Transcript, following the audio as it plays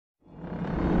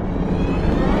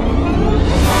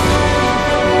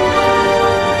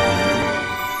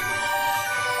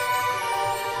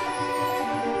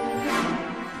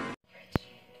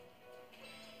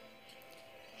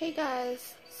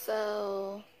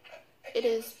it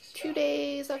is 2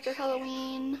 days after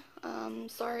Halloween.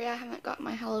 Sorry I haven't got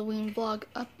my Halloween vlog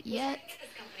up yet.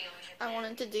 I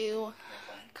wanted to do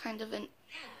kind of an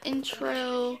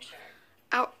intro,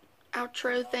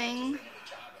 outro thing.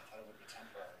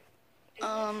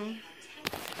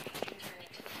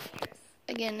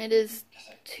 Again, it is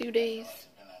 2 days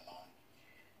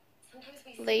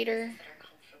later.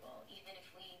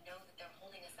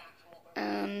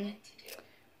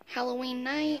 Halloween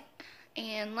night,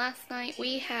 and last night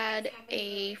we had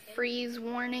a freeze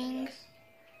warning.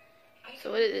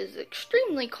 So it is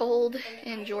extremely cold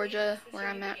in Georgia, where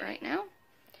I'm at right now.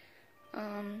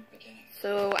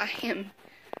 So I am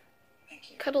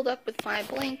cuddled up with my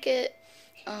blanket.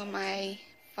 I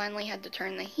finally had to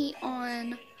turn the heat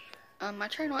on. I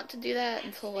try not to do that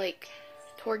until like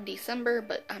toward December,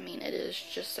 but I mean it is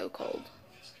just so cold.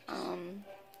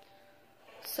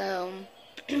 So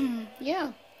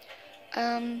yeah.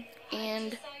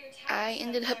 And I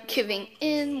ended up giving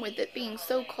in with it being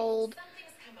so cold.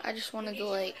 I just wanted to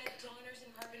like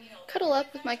cuddle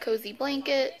up with my cozy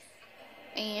blanket,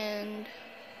 and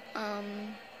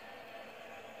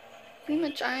pretty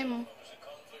much I'm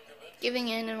giving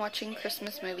in and watching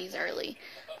Christmas movies early.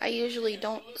 I usually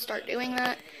don't start doing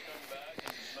that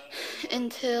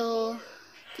until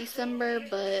December,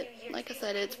 but like I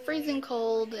said, it's freezing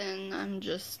cold and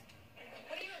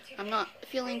I'm not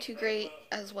feeling too great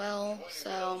as well,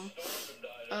 so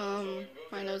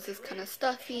my nose is kind of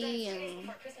stuffy, and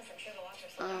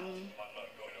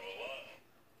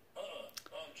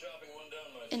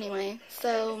anyway,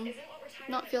 so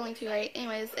not feeling too great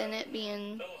anyways, and it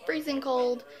being freezing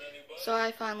cold, so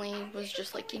I finally was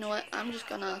just like, you know what, I'm just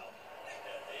gonna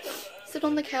sit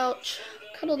on the couch,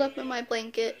 cuddled up in my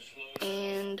blanket,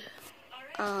 and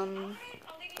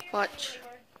watch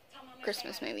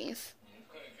Christmas movies.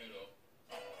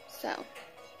 So,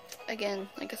 again,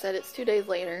 like I said, it's 2 days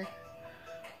later.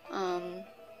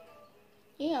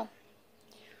 Yeah.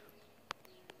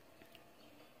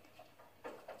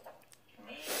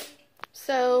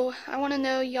 So, I want to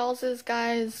know y'all's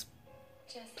guys'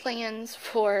 plans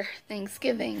for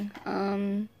Thanksgiving.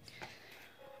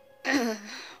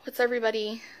 What's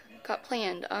everybody got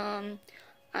planned? I'm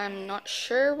not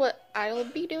sure what I'll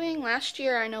be doing. Last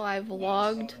year, I know I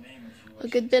vlogged a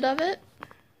good bit of it,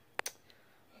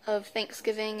 of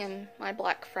Thanksgiving and my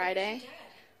Black Friday.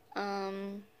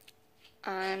 I'm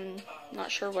not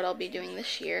sure what I'll be doing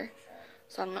this year,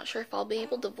 so I'm not sure if I'll be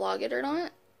able to vlog it or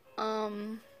not.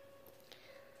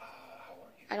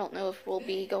 I don't know if we'll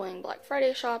be going Black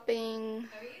Friday shopping.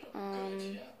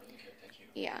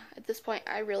 Yeah, at this point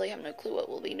I really have no clue what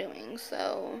we'll be doing,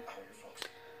 so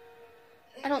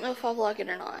I don't know if I'll vlog it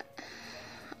or not.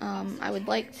 I would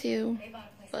like to,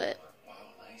 but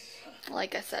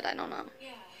like I said, I don't know.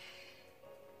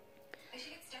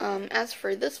 As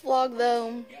for this vlog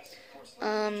though,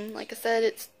 like I said,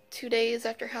 it's 2 days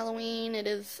after Halloween. It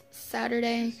is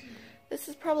Saturday. This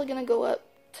is probably gonna go up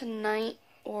tonight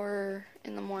or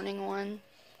in the morning one.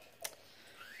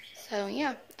 So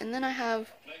yeah, and then I have,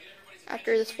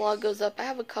 after this vlog goes up, I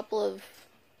have a couple of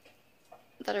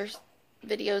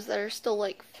videos that are still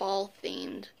like fall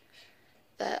themed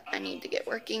that I need to get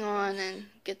working on and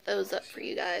get those up for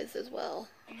you guys as well.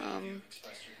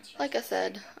 Like I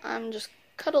said, I'm just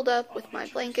cuddled up with my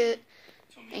blanket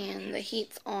and the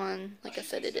heat's on. Like I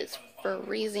said, it is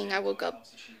freezing. I woke up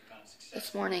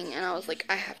this morning and I was like,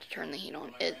 I have to turn the heat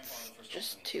on. It's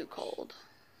just too cold.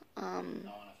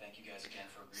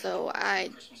 So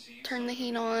I turned the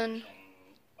heat on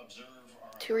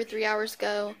 2 or 3 hours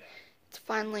ago. It's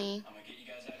finally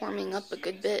warming up a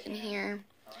good bit in here.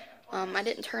 I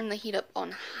didn't turn the heat up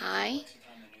on high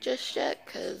just yet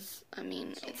because, I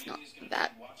mean, it's not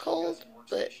that cold,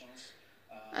 but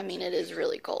I mean, it is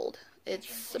really cold.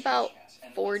 It's about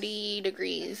 40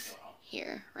 degrees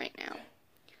here right now.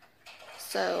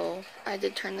 So I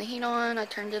did turn the heat on. I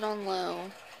turned it on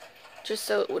low just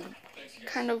so it would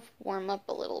kind of warm up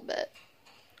a little bit.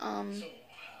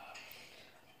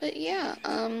 But yeah,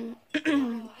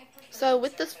 so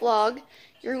with this vlog,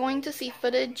 you're going to see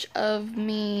footage of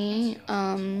me,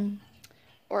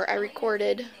 or I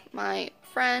recorded my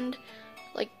friend,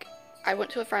 like, I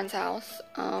went to a friend's house,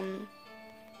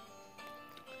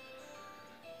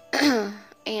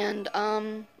 and,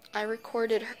 I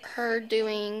recorded her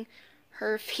doing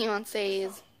her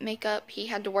fiance's makeup. He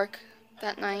had to work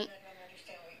that night,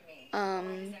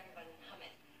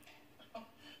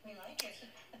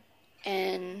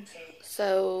 and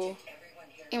so,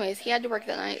 anyways, he had to work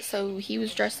that night, so he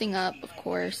was dressing up, of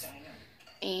course,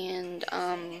 and,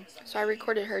 so I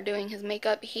recorded her doing his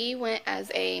makeup. He went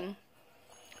as a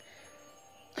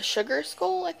a sugar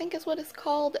skull, I think is what it's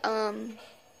called.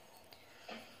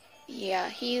 Yeah,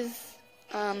 he's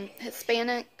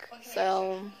Hispanic,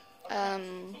 so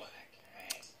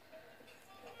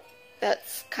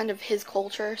that's kind of his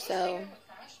culture. So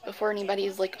before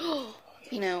anybody's like, oh,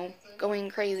 you know,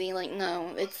 going crazy, like,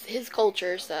 no, it's his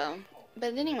culture. So,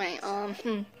 but anyway,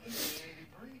 and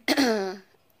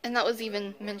that was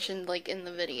even mentioned like in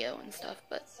the video and stuff.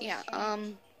 But yeah,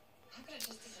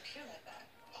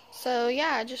 so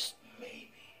yeah, I just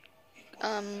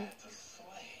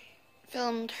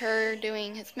filmed her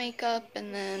doing his makeup,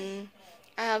 and then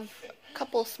I have a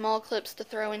couple small clips to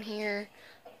throw in here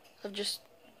of just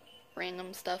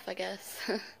random stuff, I guess.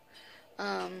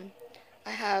 I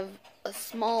have a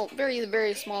small, very,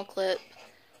 very small clip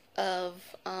of,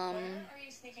 Where are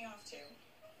you sneaking off to?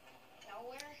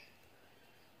 Nowhere?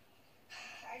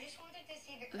 I just wanted to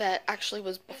see the... that actually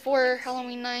was before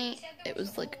Halloween night. It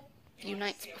was like a few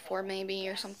nights before, maybe,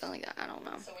 or something like that. I don't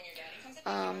know. So when your daddy comes up,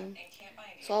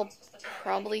 So I'll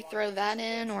probably throw that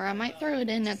in, or I might throw it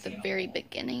in at the very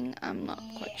beginning. I'm not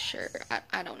quite sure.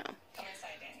 I don't know.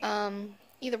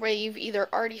 Either way, you've either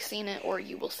already seen it or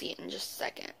you will see it in just a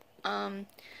second.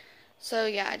 So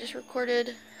yeah, I just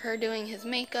recorded her doing his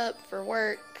makeup for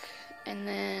work, and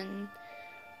then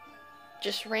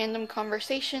just random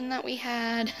conversation that we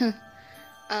had.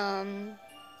 And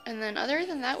then other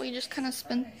than that, we just kind of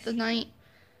spent the night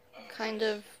kind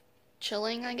of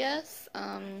chilling, I guess.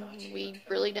 We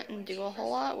really didn't do a whole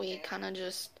lot. We kind of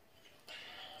just,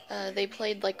 they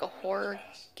played like a horror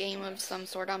game of some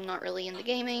sort. I'm not really into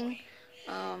gaming.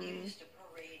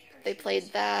 They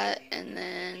played that, and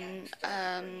then,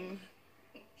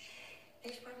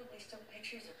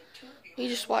 we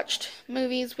just watched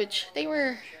movies, which they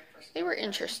were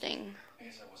interesting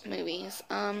movies.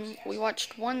 We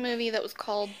watched one movie that was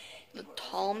called The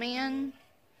Tall Man.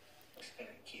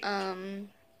 And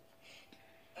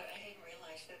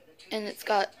it's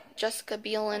got Jessica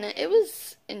Biel in it. It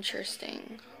was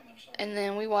interesting. And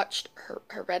then we watched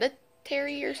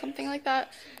Hereditary or something like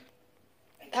that.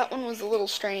 That one was a little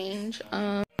strange.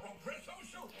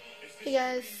 Hey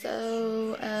guys,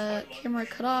 so camera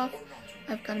cut off.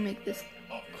 I've got to make this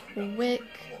quick.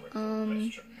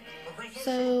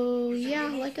 So yeah,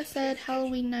 like I said,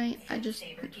 Halloween night, I just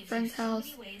went to a friend's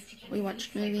house. We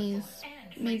watched movies,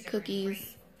 made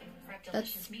cookies.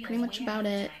 That's pretty much about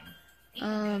it. So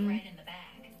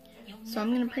I'm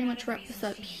going to pretty much wrap this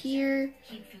up here.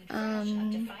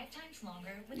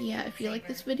 Yeah, if you like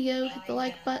this video, hit the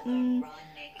like button.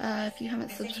 If you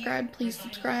haven't subscribed, please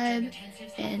subscribe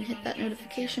and hit that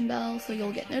notification bell so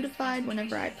you'll get notified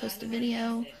whenever I post a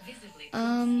video.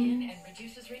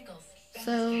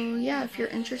 So yeah, if you're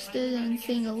interested in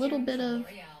seeing a little bit of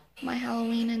my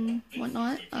Halloween and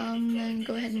whatnot, then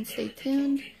go ahead and stay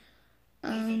tuned.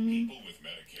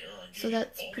 So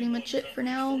that's pretty much it for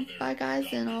now. Bye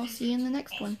guys, and I'll see you in the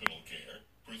next one.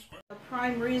 A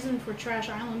prime reason for Trash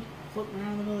Island floating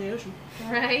around in the middle of the ocean.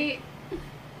 Right?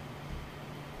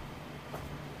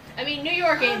 I mean, New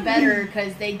York ain't better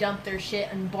because they dump their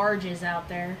shit in barges out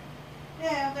there.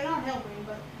 Yeah, they're not helping,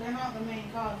 but they're not the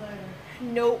main cause either.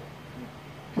 Nope.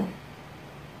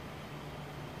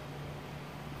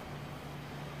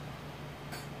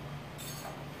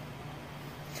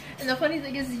 And the funny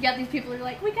thing is, you got these people who are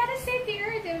like, we gotta save the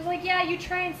earth. And it was like, yeah, you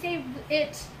try and save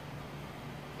it.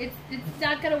 It's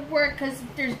not gonna work because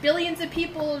there's billions of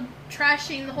people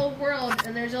trashing the whole world,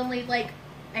 and there's only like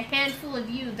a handful of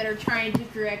you that are trying to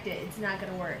correct it. It's not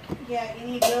gonna work. Yeah, you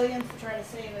need billions to try to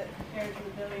save it compared to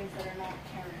the billions that are not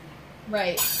caring.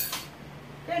 Right.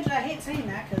 Granted, I hate saying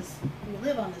that because we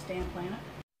live on this damn planet.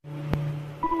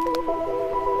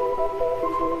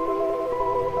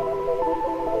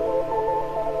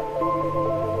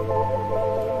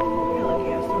 You're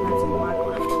lucky I still had some black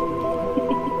left.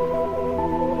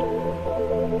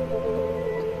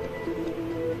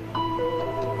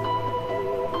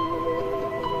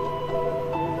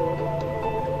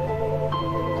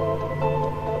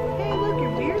 Hey, look,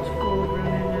 your beard's full of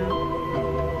running now.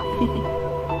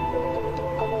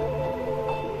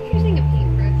 Using a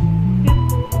paintbrush.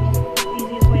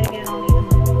 Easiest way to get on even.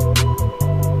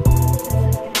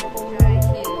 Try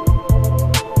to.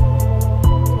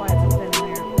 That's why it's a thin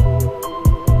layer.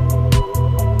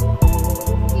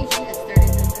 You should have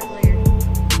started this earlier.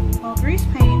 Well, grease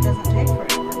paint doesn't take forever.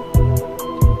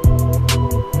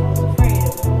 I was afraid it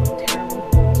was terrible.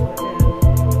 That's what it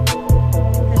did.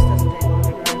 This doesn't take long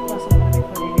to dry. Plus, I'm going to be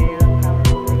putting a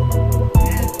powder over it.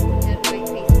 Good way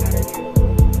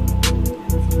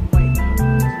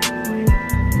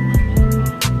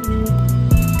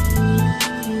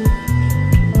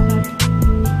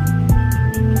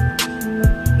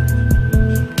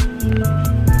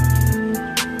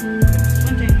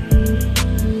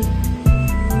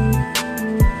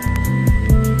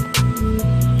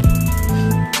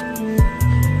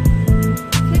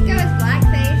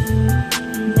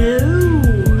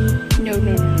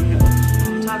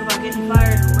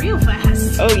real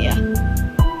fast. Oh yeah. He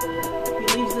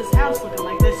leaves this house looking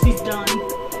like this, he's done.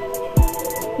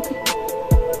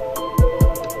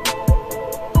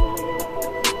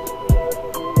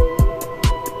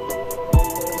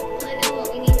 I know what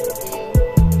we need to do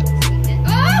this weekend.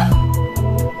 Oh!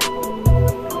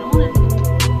 Doing it.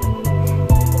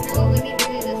 I know what we need to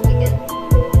do this weekend.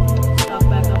 Stock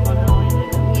back up on Halloween.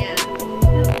 Yeah.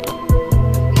 It'll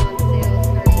be on sale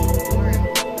starting tomorrow.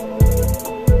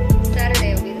 Saturday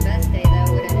will be the best day though,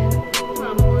 wouldn't it?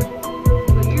 Probably.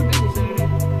 But you're busy Saturday.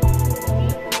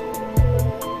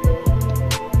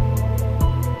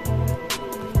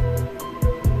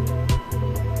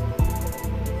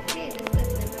 Hey, this has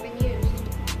never been used.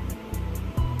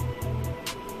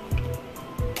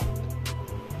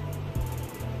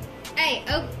 Hey,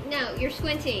 oh no, you're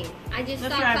squinting. I just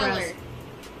Lift saw your eyebrows. color.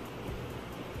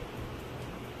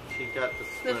 She got the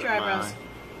Lift split your eyebrows. eye.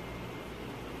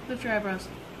 Lift your eyebrows.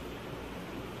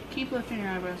 Keep lifting your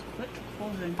eyebrows. Quit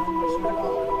closing. Don't I swear to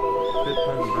God.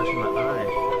 Quit brushing my eye.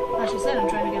 Like she said, I'm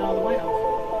trying to get all the white off.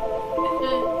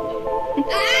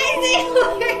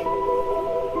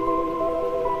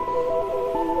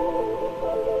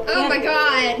 Oh my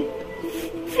god.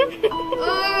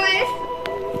 Oh,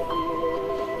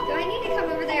 do I need to come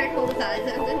over there and hold his eyes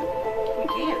open? We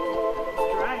can't. It's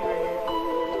dry right here.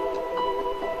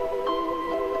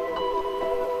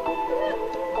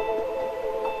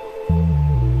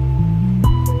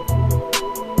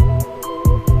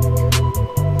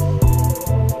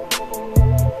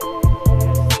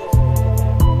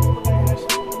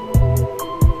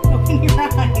 Open your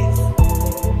eyes.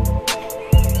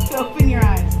 Open your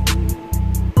eyes.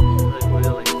 Like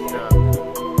really stuff.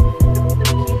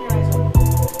 Keep your eyes open.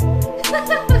 I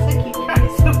said keep your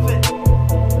eyes open.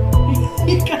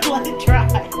 You gotta let it dry.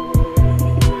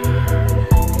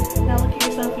 Now look at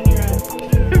yourself in your eyes.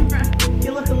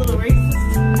 You look a little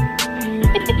racist.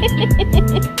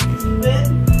 Bit.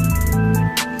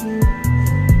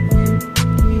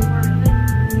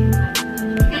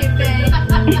 Hey, babe.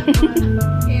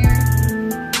 Here.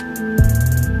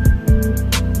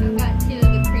 I've got two of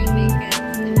the cream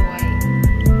makeups in white.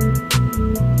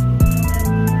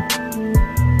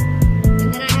 And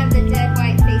then I have the dead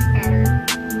white face powder.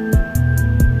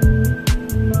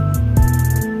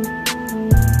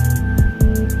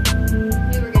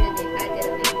 We were gonna do, I did a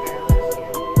vampire last year.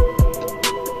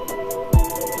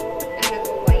 I have a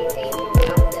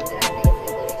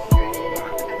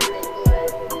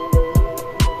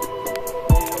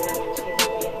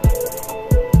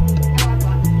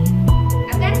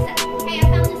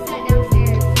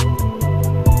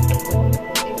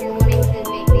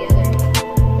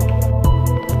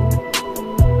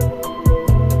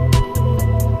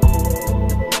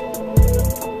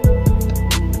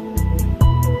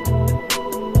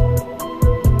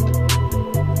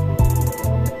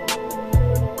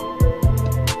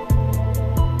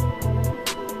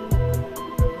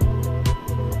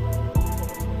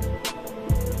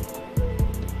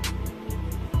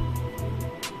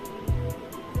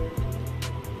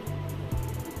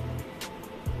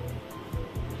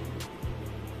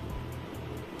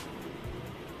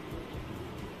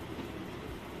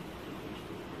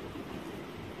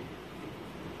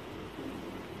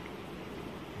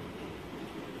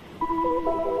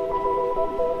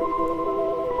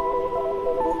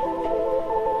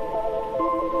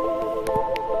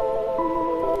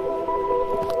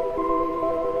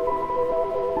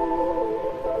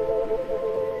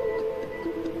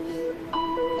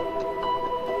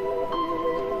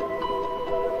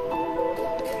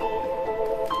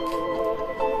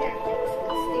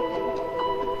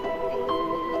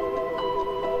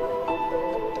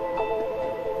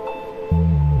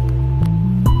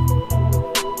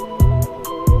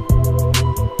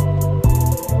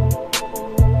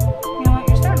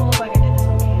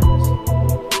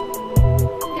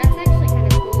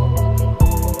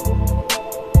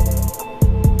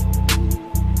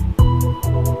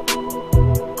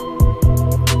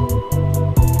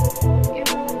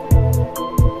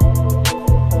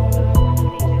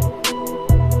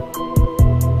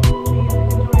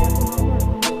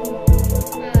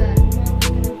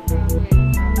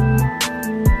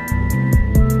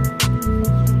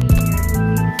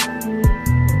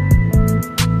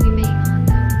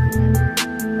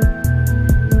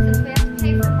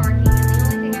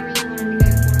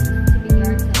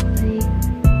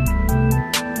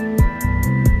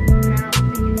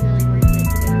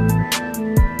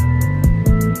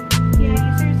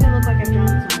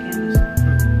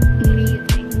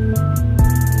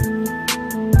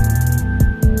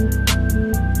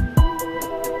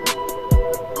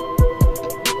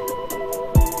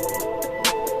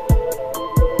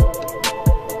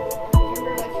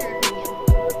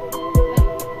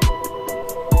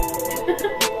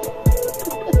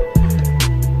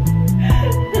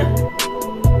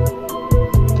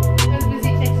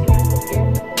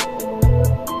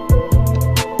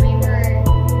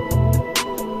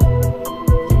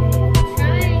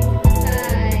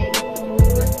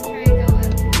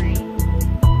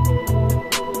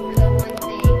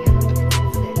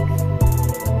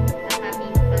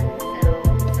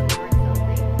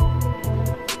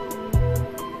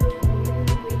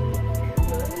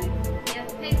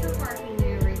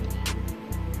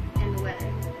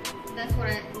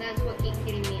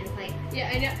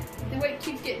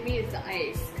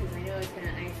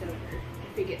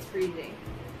gets freezing.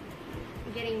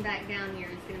 Getting back down here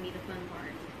is going to be the fun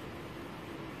part.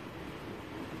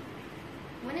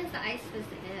 When is the ice supposed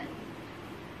to hit?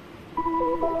 Because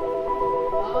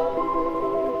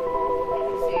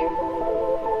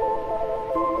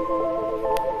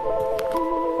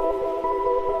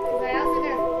I also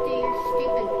got to do your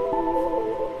stupid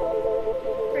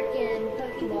frickin'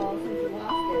 Pokeball since you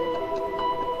lost it.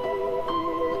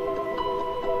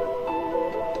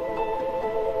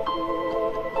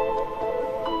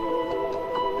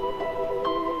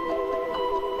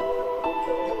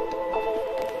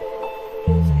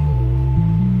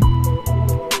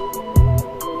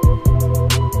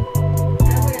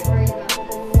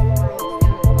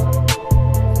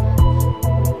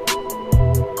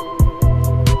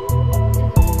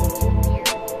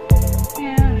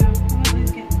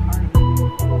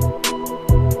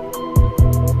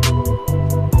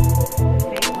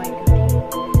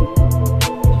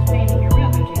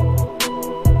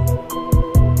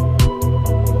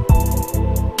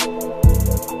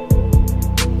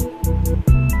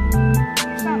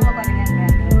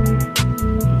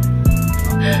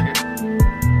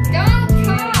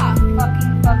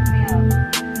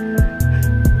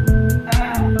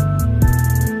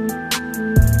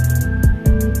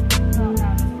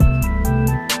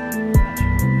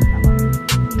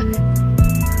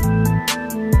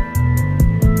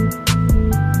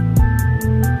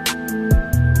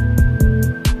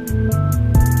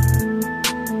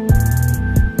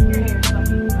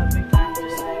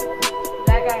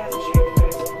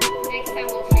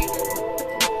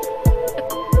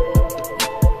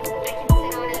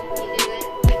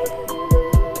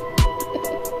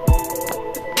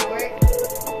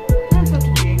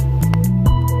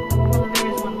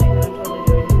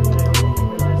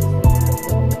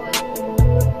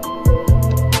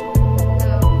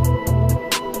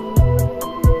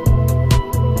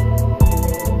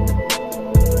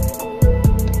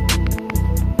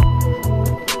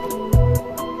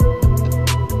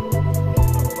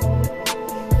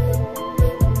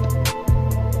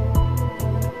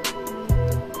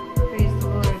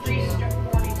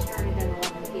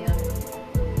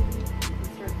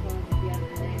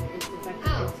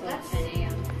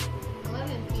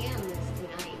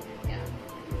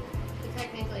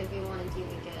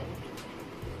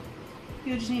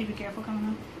 You just need to be careful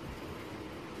coming up.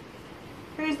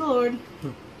 Praise the Lord.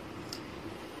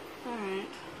 Alright.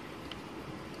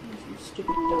 There's some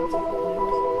stupid dots I put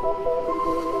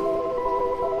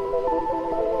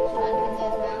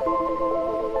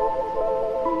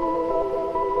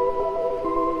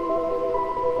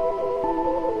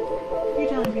You're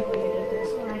telling people you did this,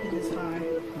 or I did this fine.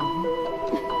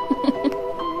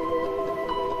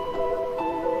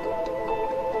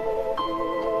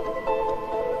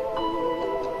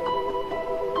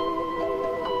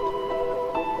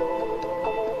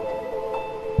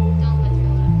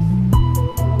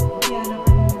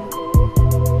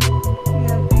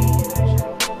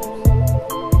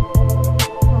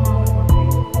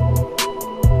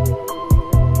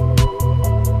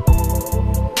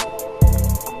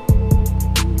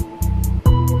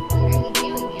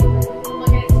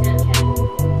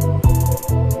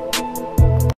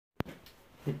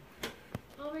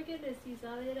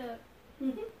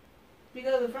 You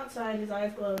go to the front side, his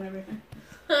eyes glow and everything.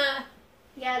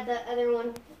 Yeah, the other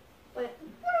one. But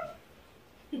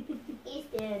he's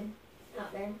dead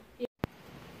out there.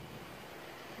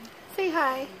 Say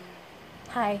hi.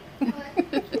 Hi.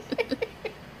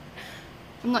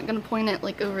 I'm not gonna point it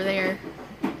like over there.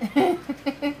 He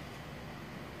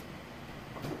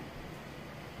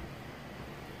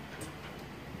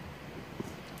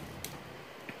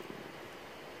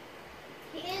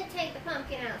didn't take the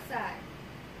pumpkin outside.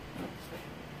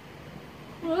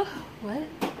 What?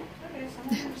 Okay, so I'm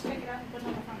gonna just take it out and put it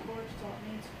on the front porch, that's all it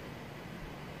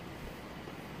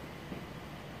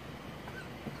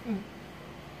needs.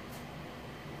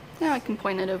 Now I can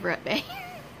point it over at Bay.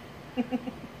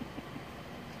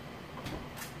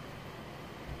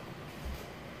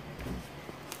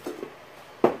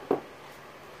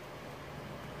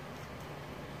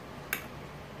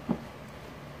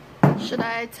 Should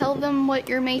I tell them what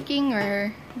you're making,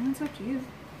 or It's up to you.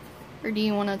 do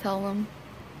you want to tell them?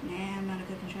 Nah, I'm not a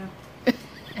cooking show.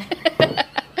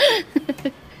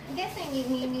 I'm guessing you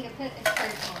need to put a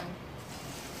shirt on.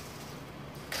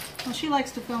 Well, she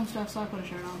likes to film stuff, so I put a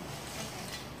shirt on.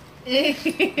 Hey,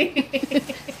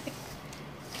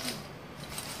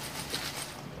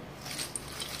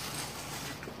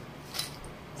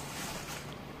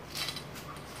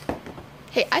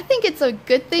 I think it's a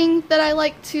good thing that I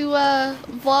like to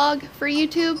vlog for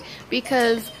YouTube,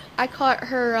 because I caught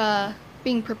her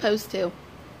being proposed to.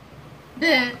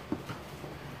 Yeah,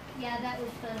 that was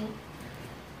funny.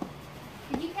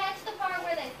 Did you catch the part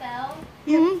where they fell?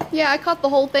 Mhm. Yeah, I caught the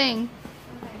whole thing.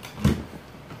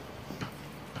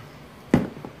 Okay.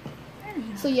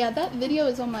 So yeah, that video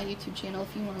is on my YouTube channel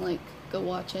if you want to like go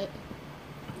watch it.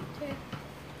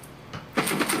 I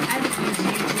haven't used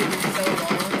YouTube in so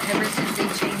long. Ever since they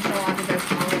changed a lot of their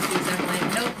policies, I'm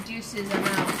like, nope, deuces, I'm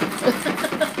out.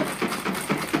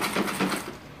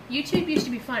 YouTube used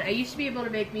to be fun. I used to be able to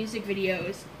make music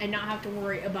videos and not have to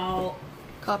worry about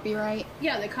Copyright.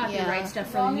 the copyright Yeah. stuff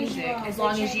As for the long as music. you, As they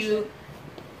long as changed you. it.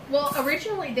 Well,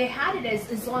 originally they had it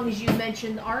as long as you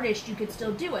mentioned the artist, you could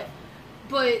still do it.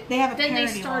 But They have a then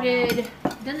parody law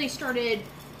now. they started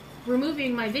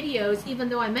removing my videos, even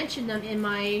though I mentioned them in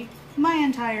my. My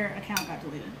entire account got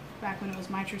deleted back when it was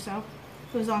My True Self.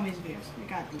 It was all music videos. It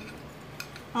got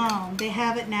deleted. They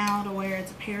have it now to where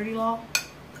it's a parody law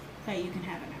that you can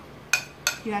have it now.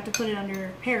 You have to put it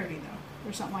under parody though,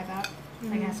 or something like that.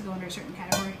 Like it has to go under a certain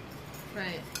category,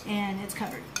 Right. and it's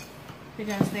covered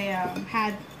because they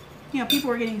had, people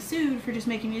were getting sued for just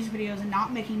making music videos and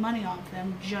not making money off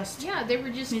them, just Yeah, they were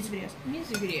just music videos.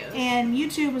 music videos. And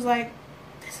YouTube was like,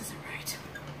 this isn't right.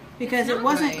 Because It's it not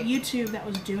wasn't right. YouTube that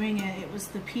was doing it, it was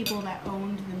the people that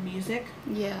owned the music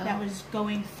Yeah. that was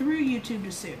going through YouTube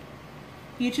to sue.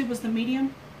 YouTube was the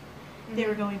medium, they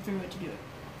were going through it to do it.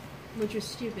 Which was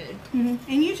stupid. And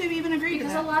YouTube even agreed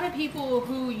Because to a that. lot of people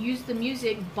who used the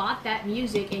music bought that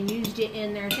music and used it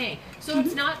in their thing. So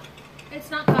it's not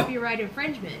copyright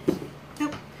infringement.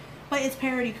 Nope. But it's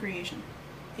parody creation,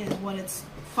 is what it's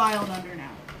filed under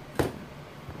now.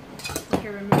 I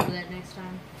can remember that next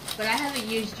time. But I haven't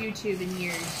used YouTube in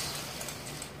years.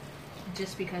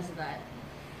 Just because of that.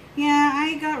 Yeah,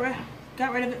 I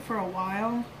got rid of it for a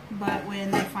while, but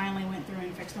when they finally went through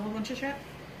and fixed a whole bunch of shit,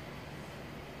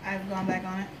 I've gone back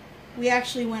on it. We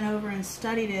actually went over and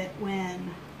studied it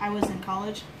when I was in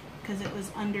college, because it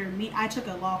was under me. I took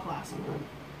a law class.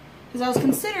 Because I was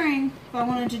considering if I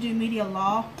wanted to do media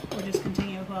law or just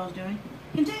continue with what I was doing.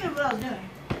 Continue with what I was doing.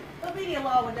 But media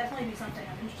law would definitely be something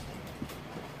I'm interested in.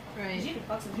 Because you Right. could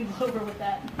fuck some people over with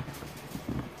that.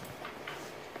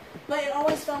 But it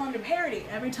always fell under parody.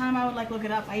 Every time I would look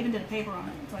it up, I even did a paper on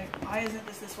it. It's like, why isn't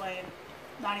this way? And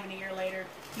not even a year later,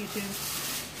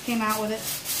 YouTube came out with it.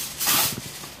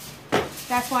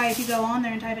 That's why if you go on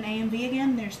there and type in AMV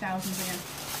again, there's thousands again.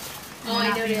 Oh,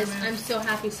 I noticed. I'm so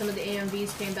happy some of the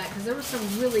AMVs came back because there were some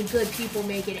really good people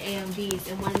making AMVs,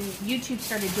 and when YouTube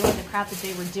started doing the crap that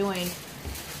they were doing,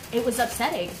 it was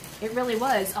upsetting. It really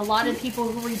was. A lot of people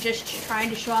who were just trying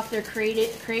to show off their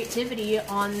creativity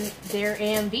on their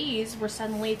AMVs were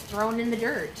suddenly thrown in the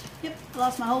dirt. Yep, I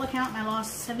lost my whole account and I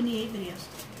lost 78 videos.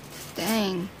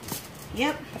 Dang.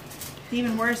 Yep.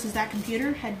 Even worse is that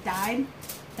computer had died.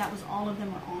 That was all of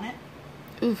them were on it.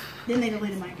 Oof. Then they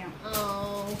deleted my account.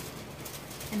 Oh.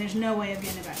 And there's no way of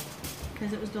getting it back.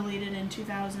 Because it was deleted in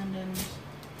 2000 and...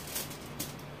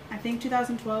 I think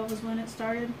 2012 was when it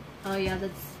started. Oh, yeah,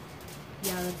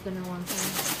 that's been a long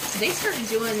time. They started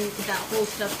doing that whole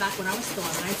stuff back when I was still in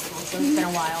high school, so it's been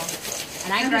a while.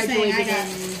 And I I'm just saying, graduated I got-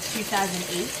 in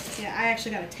 2008. Yeah, I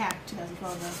actually got attacked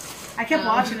 2012 though. I kept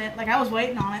watching it, I was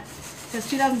waiting on it. Because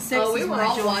 2006 Oh, we is were when I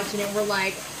all joined. watching it. We're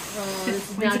like, oh, this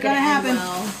is When's not it gonna end happen?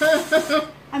 well.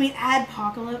 I mean,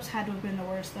 Adpocalypse had to have been the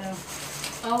worst though.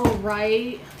 Oh,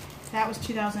 right. That was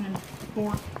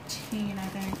 2014, I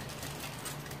think.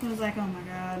 It was like, oh my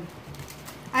god.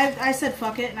 I said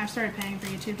fuck it, and I started paying for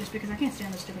YouTube just because I can't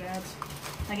stand those stupid ads.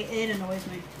 Like, it annoys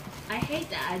me. I hate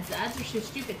the ads. The ads are so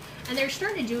stupid. And they're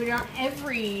starting to do it on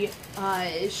every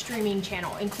streaming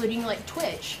channel, including like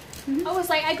Twitch. I was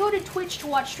like, I go to Twitch to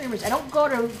watch streamers. I don't go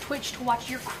to Twitch to watch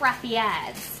your crappy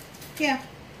ads. Yeah.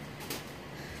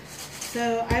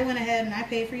 So I went ahead and I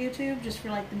pay for YouTube just for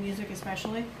like the music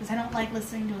especially because I don't like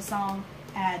listening to a song,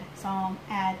 ad, song,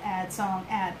 ad, song,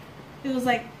 ad. It was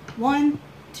like 1,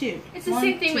 2. It's the 1,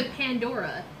 same thing 2. with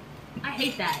Pandora. I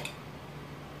hate that.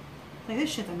 Like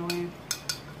this shit's annoying.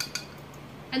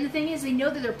 And the thing is, they know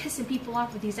that they're pissing people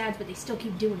off with these ads, but they still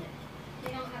keep doing it.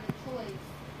 They don't have a choice.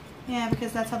 Yeah,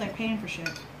 because that's how they're paying for shit.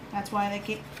 That's why they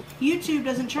keep. YouTube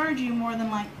doesn't charge you more than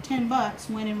like $10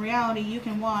 when in reality you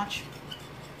can watch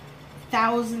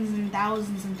thousands and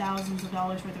thousands and thousands of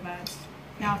dollars worth of ads.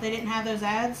 Now, if they didn't have those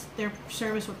ads, their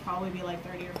service would probably be like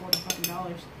 $30 or $40 fucking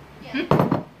dollars.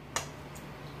 Yeah.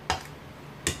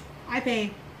 I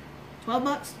pay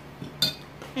 $12,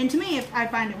 and to me, I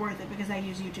find it worth it because I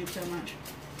use YouTube so much.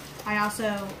 I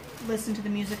also listen to the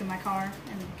music in my car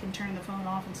and can turn the phone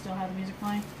off and still have the music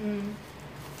playing.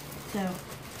 So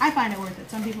I find it worth it.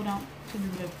 Some people don't. Some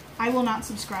people do. I will not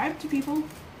subscribe to people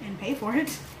and pay for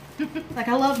it. Like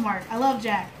I love Mark, I love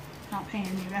Jack, not paying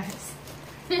you guys.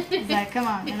 It's like, come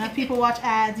on, enough people watch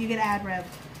ads, you get ad rev.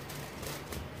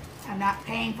 I'm not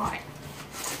paying for it.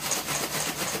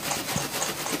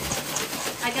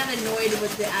 I got annoyed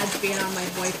with the ads being on my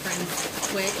boyfriend's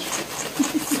Twitch,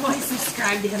 so I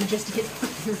subscribed to him just to get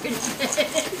fucking rid of it.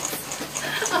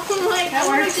 I'm like, I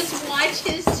want to just watch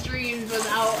his streams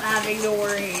without having to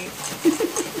worry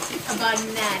about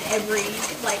an ad every,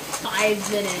 like,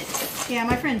 5 minutes. Yeah,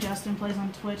 my friend Justin plays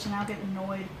on Twitch, and I'll get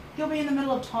annoyed. He'll be in the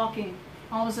middle of talking,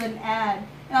 all of a sudden ad,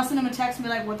 and I'll send him a text and be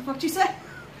like, what the fuck did you say?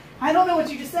 I don't know what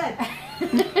you just said.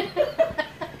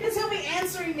 Because he'll be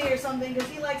answering me or something, because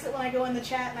he likes it when I go in the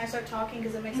chat and I start talking,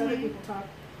 because it makes other people talk.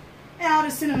 And I'll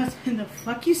just send him a, the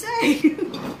fuck you say?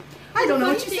 I don't know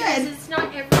what you said. It's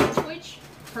not every Twitch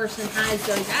person has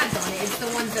those ads on it. It's the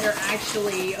ones that are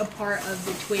actually a part of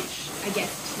the Twitch, I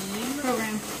guess, team.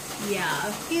 Program.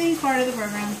 Yeah. He's part of the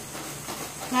program.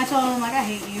 And I told him, like, I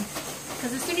hate you.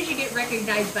 Because as soon as you get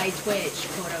recognized by Twitch,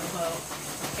 quote unquote,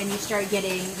 and you start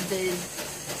getting the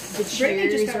Brittany just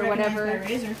cheers got or whatever. recognized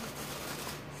by Razor.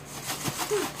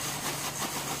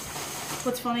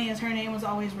 What's funny is her name was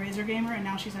always Razor Gamer, and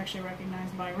now she's actually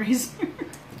recognized by Razor.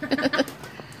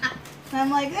 And I'm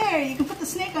like, there, you can put the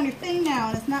snake on your thing now,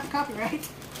 and it's not copyright.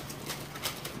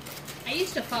 I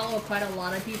used to follow quite a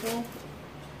lot of people,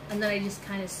 and then I just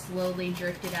kind of slowly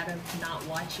drifted out of not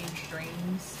watching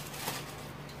streams.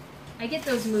 I get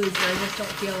those moods where I just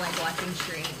don't feel like watching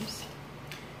streams.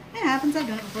 It happens, I've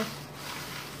done it before.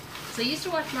 So I used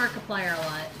to watch Markiplier a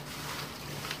lot.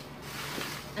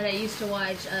 And I used to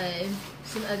watch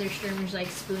some other streamers like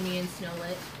Spoonie and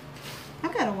Snowlit.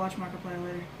 I've got to watch Markiplier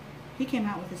later. He came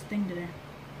out with his thing today.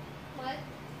 What?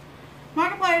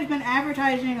 Markiplier's been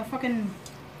advertising a fucking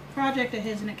project of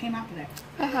his, and it came out today.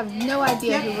 I have no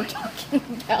idea who we're talking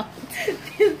about.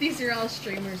 These are all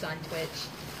streamers on Twitch.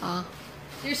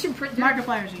 There's some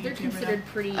Markiplier's a YouTuber. They're considered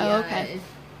pretty, okay.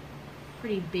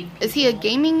 pretty big people. Is he a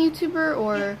gaming YouTuber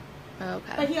or? Yeah. Oh,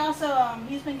 okay. But he also,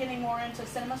 he's been getting more into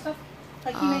cinema stuff.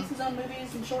 Like, he makes his own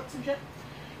movies and shorts and shit.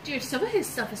 Dude, some of his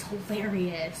stuff is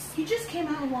hilarious. He just came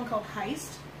out with one called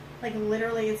Heist. Like,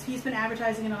 literally, he's been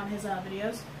advertising it on his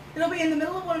videos. It'll be in the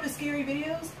middle of one of his scary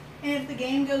videos, and if the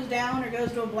game goes down or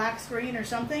goes to a black screen or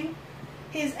something,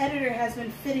 his editor has been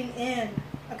fitting in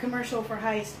a commercial for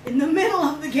Heist in the middle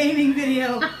of the gaming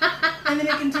video. And then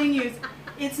it continues.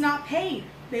 It's not paid.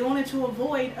 They wanted to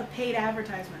avoid a paid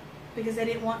advertisement because they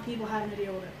didn't want people having to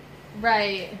deal with it.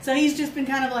 Right. So he's just been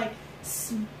kind of like,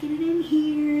 sneaking it in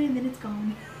here, and then it's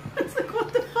gone. It's like,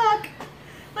 what the fuck?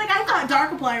 Like, I thought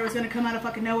Darkiplier was going to come out of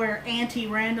fucking nowhere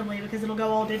randomly because it'll go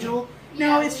all digital.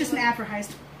 No, it's just an ad for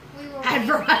Heist. Ad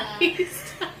for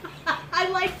Heist. I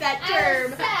like that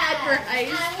term. Ad for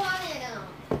Heist. I wanted him.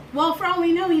 Well, for all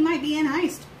we know, he might be in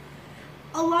Heist.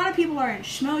 A lot of people are in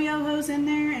Schmo-Yo-Ho's in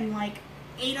there, and like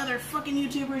 8 other fucking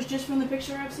YouTubers just from the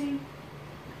picture I've seen.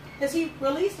 Because he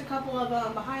released a couple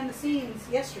of behind the scenes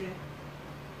yesterday.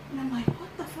 And I'm like,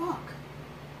 what the fuck?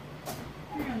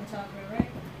 You're on the top row, right?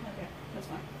 Okay, that's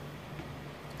fine.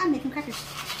 I'm making crackers.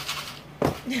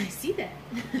 I see that.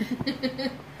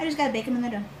 I just gotta bake them and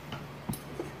they're done.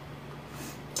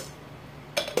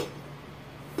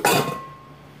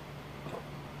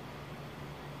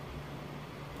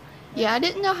 Yeah, I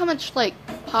didn't know how much like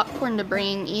popcorn to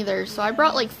bring either, so I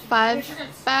brought like 5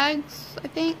 bags, I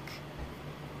think.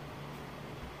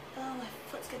 Oh, my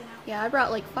foot's getting out. Yeah, I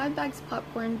brought like 5 bags of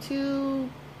popcorn, 2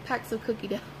 packs of cookie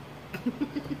dough.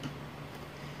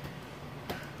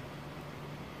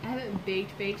 I haven't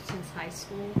baked since high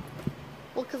school.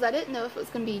 Well, because I didn't know if it was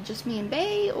going to be just me and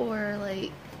Bae or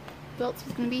like who else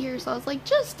was going to be here, so I was like,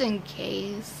 just in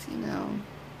case, you know.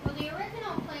 Well, the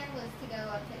original plan was to go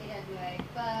up to AWA,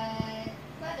 but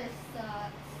weather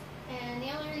sucks. And the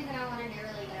only reason I wanted to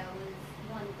really go was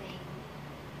one thing.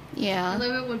 I Yeah.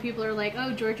 love it when people are like,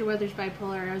 oh, Georgia weather's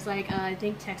bipolar. I was like, I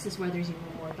think Texas weather's even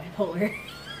more bipolar.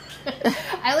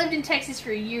 I lived in Texas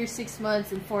for a year, 6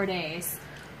 months, and 4 days.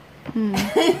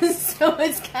 So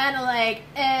it's kind of like,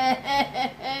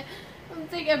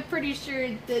 I'm pretty sure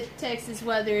that Texas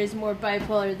weather is more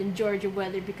bipolar than Georgia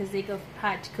weather because they go from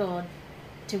hot to cold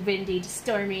to windy to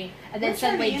stormy, and then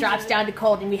suddenly drops down to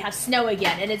cold and we have snow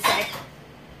again, and it's like,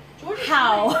 Georgia's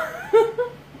how? trying.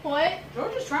 What?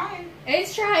 Georgia's trying.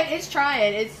 It's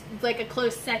trying. It's like a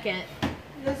close second.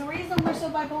 Because the reason we're so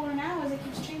bipolar now is it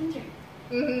keeps changing.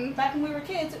 Mm-hmm. Back when we were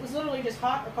kids, it was literally just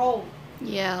hot or cold.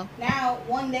 Yeah. Now,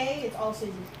 one day, it's all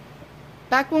seasons.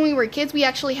 Back when we were kids, we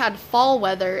actually had fall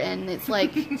weather, and it's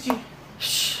like,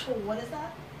 shh. Oh, what is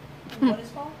that? What is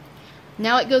fall?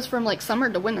 Now it goes from like summer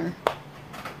to winter.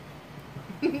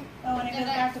 Oh, and it goes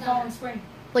back to fall and spring.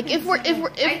 Like if I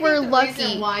think we're the lucky.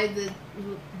 reason why the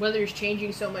weather's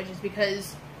changing so much is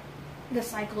because the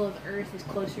cycle of Earth is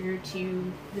closer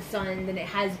to the sun than it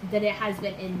has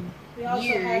been in We also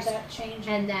years. had that change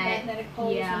and in that- magnetic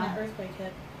poles yeah. when that earthquake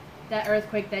hit. That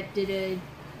earthquake that did a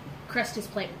crust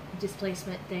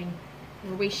displacement thing,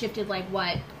 where we shifted like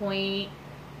what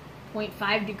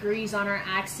 0.5 degrees on our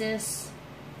axis.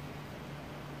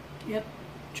 Yep.